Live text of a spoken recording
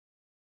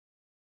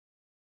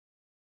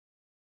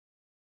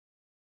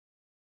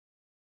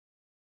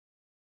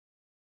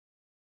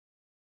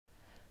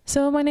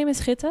So my name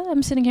is Gitte.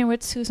 I'm sitting here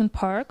with Susan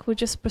Park, who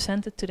just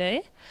presented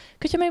today.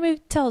 Could you maybe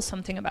tell us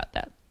something about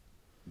that?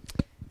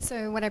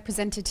 So what I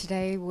presented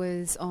today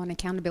was on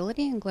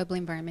accountability and global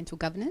environmental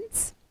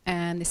governance.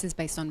 And this is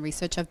based on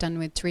research I've done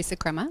with Teresa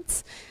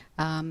Kramatz.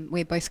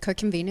 We're both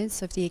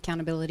co-conveners of the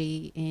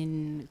Accountability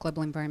in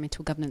Global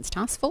Environmental Governance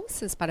Task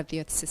Force as part of the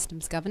Earth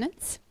Systems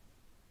Governance.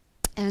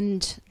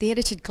 And the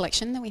edited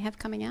collection that we have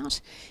coming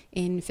out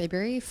in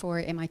February for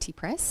MIT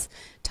Press,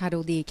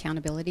 titled The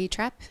Accountability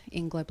Trap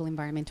in Global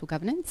Environmental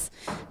Governance,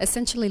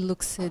 essentially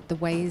looks at the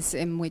ways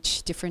in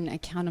which different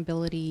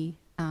accountability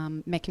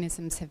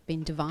mechanisms have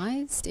been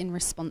devised in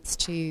response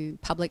to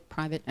public,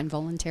 private and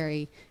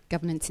voluntary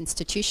governance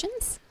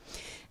institutions.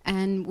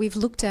 And we've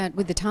looked at,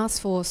 with the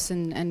task force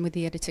and with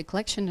the edited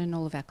collection and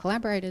all of our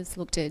collaborators,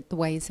 looked at the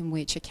ways in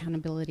which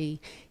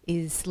accountability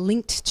is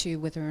linked to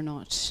whether or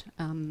not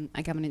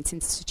a governance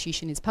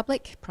institution is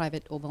public,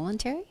 private or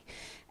voluntary.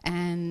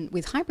 And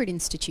with hybrid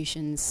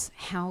institutions,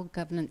 how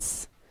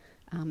governance,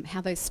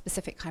 how those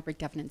specific hybrid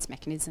governance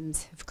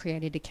mechanisms have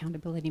created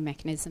accountability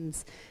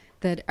mechanisms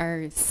that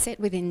are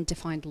set within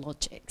defined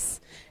logics.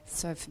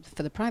 So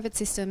for the private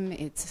system,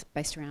 it's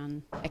based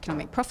around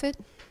economic profit.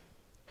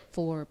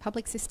 For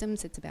public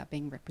systems, it's about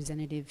being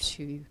representative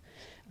to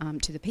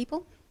the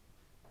people.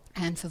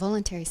 And for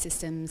voluntary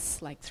systems,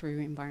 like through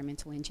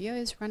environmental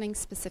NGOs running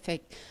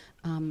specific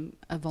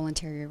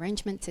voluntary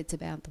arrangements, it's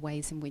about the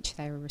ways in which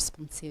they are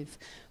responsive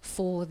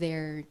for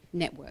their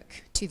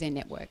network, to their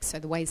network. So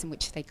the ways in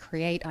which they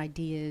create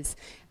ideas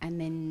and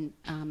then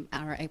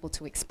are able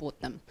to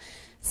export them.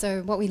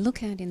 So what we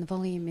look at in the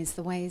volume is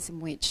the ways in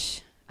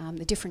which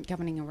the different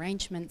governing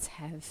arrangements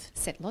have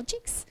set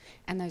logics,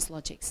 and those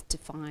logics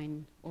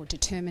define or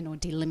determine or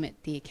delimit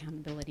the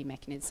accountability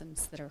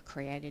mechanisms that are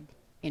created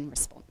in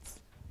response.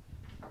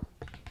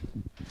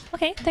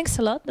 Okay, thanks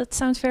a lot. That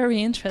sounds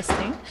very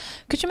interesting.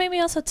 Could you maybe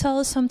also tell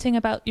us something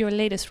about your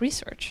latest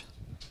research?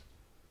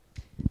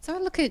 So I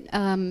look at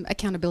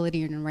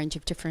accountability in a range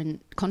of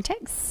different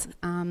contexts.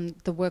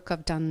 The work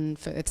I've done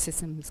for Earth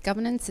Systems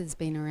Governance has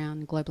been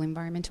around global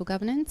environmental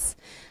governance.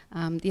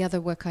 The other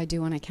work I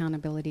do on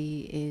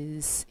accountability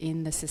is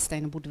in the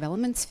sustainable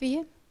development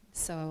sphere.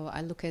 So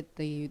I look at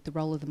the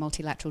role of the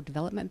multilateral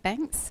development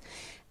banks,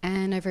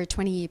 and over a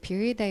 20-year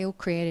period they all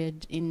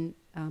created in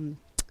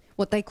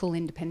what they call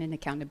independent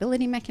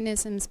accountability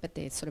mechanisms, but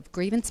they're sort of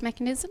grievance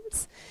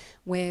mechanisms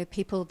where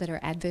people that are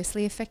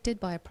adversely affected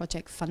by a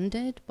project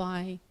funded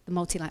by the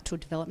multilateral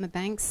development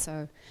banks,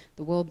 so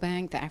the World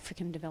Bank, the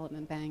African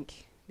Development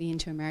Bank, the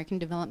Inter-American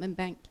Development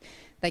Bank,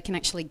 they can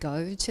actually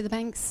go to the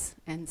banks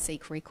and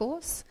seek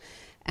recourse.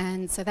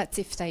 And so that's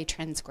if they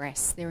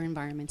transgress their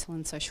environmental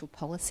and social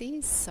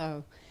policies.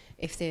 So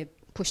if they're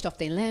pushed off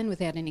their land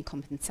without any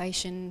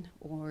compensation,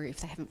 or if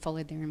they haven't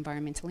followed their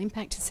environmental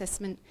impact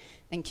assessment,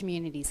 then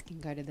communities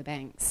can go to the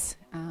banks.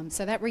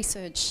 So that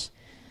research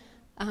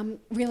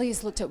really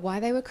has looked at why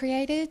they were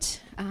created,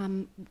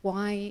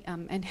 why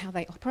and how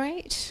they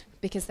operate,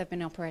 because they've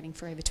been operating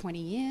for over 20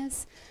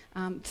 years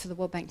for the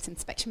World Bank's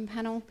inspection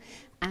panel,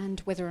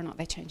 and whether or not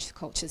they change the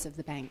cultures of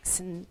the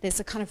banks. And there's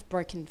a kind of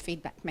broken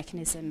feedback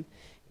mechanism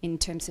in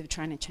terms of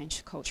trying to change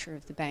the culture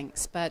of the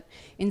banks. But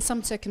in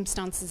some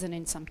circumstances and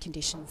in some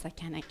conditions, they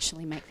can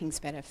actually make things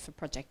better for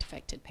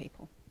project-affected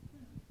people.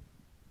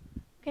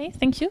 Okay,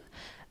 thank you.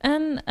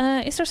 And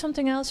is there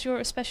something else you're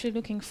especially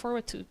looking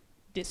forward to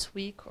this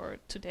week or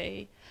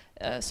today?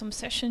 Some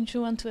sessions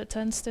you want to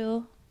attend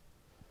still?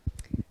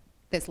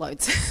 There's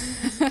loads.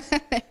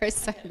 There are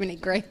so many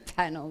great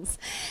panels.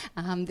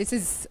 This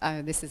is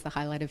the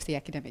highlight of the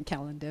academic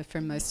calendar for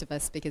most of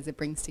us, because it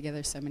brings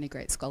together so many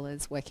great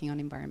scholars working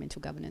on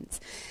environmental governance.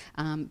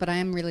 But I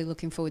am really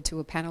looking forward to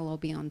a panel I'll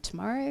be on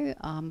tomorrow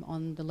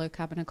on the low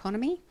carbon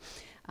economy,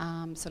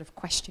 sort of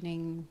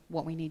questioning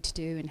what we need to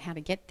do and how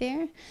to get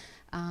there.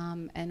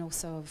 And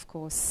also, of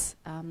course,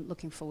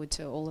 looking forward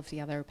to all of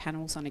the other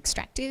panels on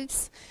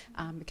extractives,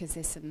 because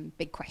there's some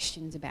big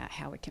questions about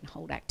how we can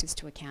hold actors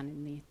to account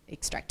in the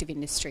extractive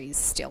industries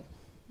still.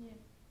 Yeah.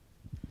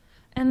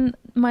 And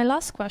my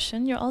last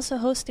question, you're also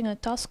hosting a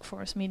task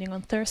force meeting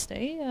on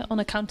Thursday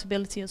on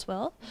accountability as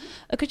well.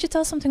 Could you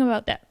tell something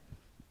about that?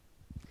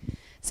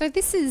 So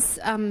this is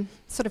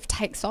sort of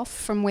takes off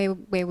from where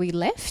we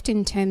left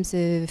in terms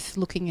of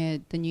looking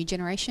at the new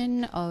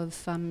generation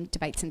of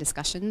debates and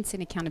discussions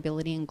in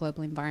accountability and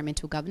global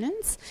environmental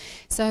governance.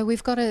 So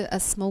we've got a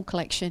small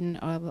collection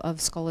of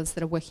scholars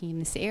that are working in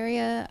this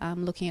area,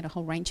 looking at a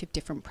whole range of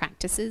different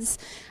practices,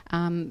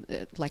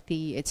 like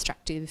the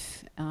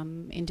extractive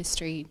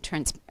industry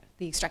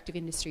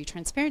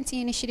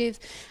Transparency Initiative,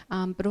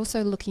 but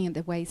also looking at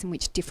the ways in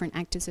which different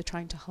actors are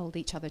trying to hold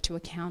each other to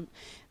account,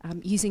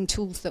 using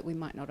tools that we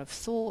might not have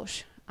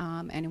thought,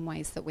 and in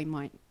ways that we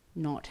might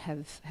not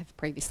have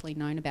previously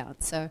known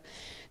about. So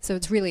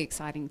it's really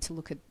exciting to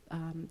look at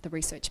the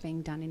research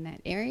being done in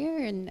that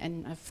area,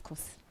 and of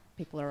course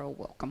people are all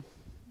welcome.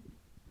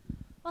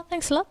 Well,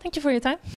 thanks a lot. Thank you for your time.